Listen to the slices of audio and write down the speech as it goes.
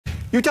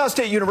Utah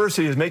State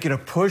University is making a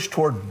push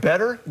toward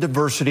better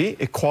diversity,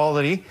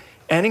 equality,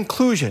 and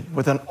inclusion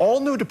with an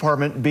all-new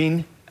department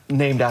being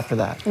named after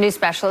that. News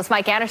specialist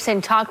Mike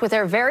Anderson talked with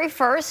their very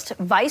first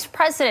vice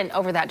president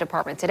over that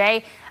department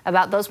today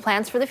about those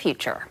plans for the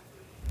future.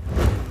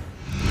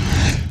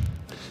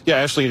 Yeah,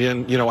 Ashley,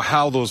 and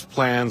how those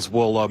plans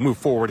will move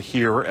forward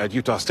here at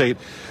Utah State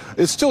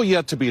is still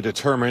yet to be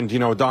determined.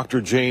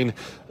 Dr. Jane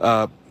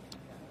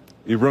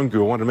Irungu, I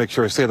want to make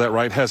sure I say that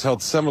right, has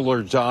held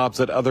similar jobs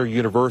at other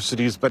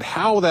universities, but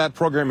how that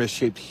program is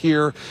shaped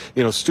here,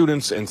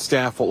 students and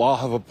staff will all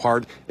have a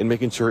part in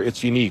making sure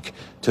it's unique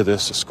to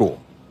this school.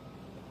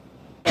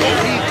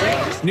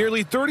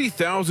 Nearly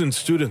 30,000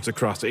 students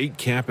across 8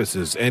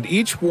 campuses, and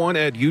each one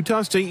at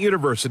Utah State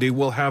University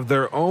will have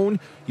their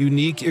own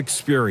unique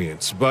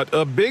experience. But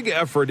a big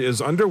effort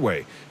is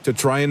underway to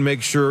try and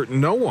make sure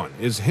no one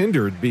is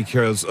hindered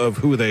because of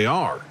who they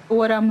are.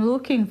 What I'm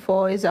looking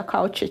for is a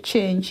culture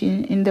change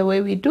in the way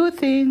we do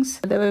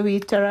things, the way we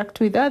interact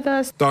with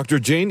others. Dr.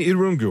 Jane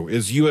Irungu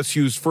is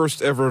USU's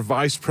first ever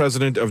Vice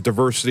President of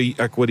Diversity,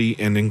 Equity,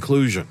 and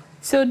Inclusion.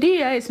 So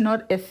DEI is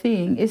not a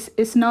thing,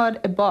 it's not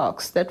a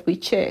box that we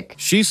check.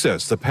 She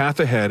says the path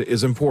ahead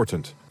is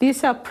important.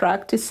 These are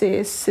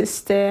practices,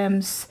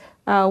 systems,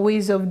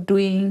 ways of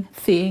doing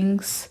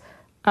things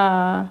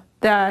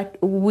that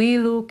we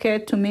look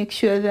at to make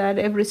sure that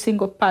every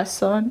single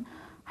person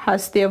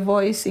has their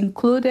voice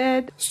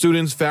included.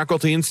 Students,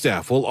 faculty, and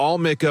staff will all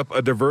make up a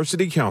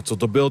diversity council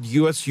to build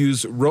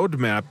USU's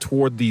roadmap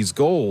toward these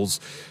goals.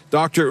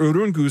 Dr.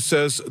 Irungu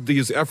says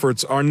these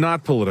efforts are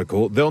not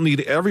political. They'll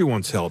need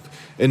everyone's help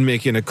in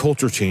making a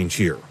culture change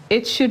here.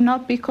 It should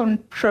not be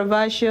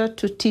controversial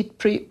to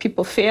treat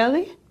people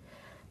fairly.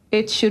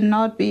 It should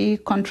not be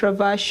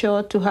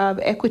controversial to have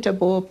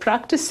equitable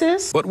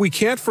practices. But we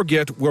can't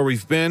forget where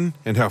we've been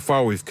and how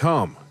far we've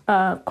come.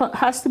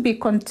 Has to be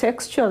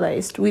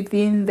contextualized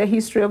within the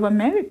history of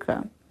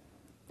America,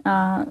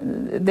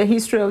 the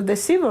history of the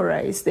civil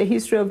rights, the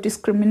history of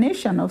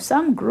discrimination of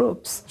some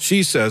groups.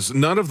 She says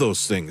none of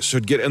those things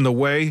should get in the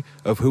way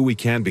of who we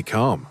can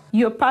become.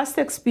 Your past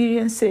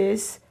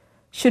experiences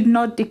should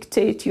not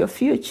dictate your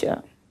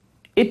future.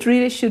 It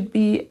really should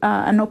be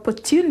an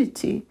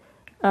opportunity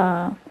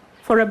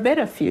for a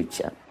better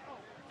future.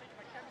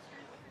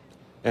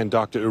 And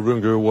Dr.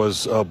 Irungu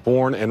was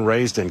born and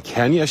raised in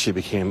Kenya. She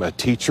became a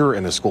teacher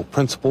and a school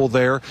principal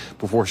there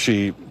before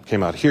she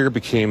came out here,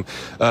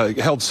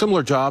 held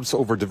similar jobs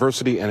over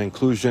diversity and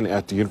inclusion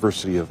at the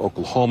University of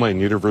Oklahoma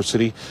and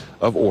University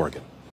of Oregon.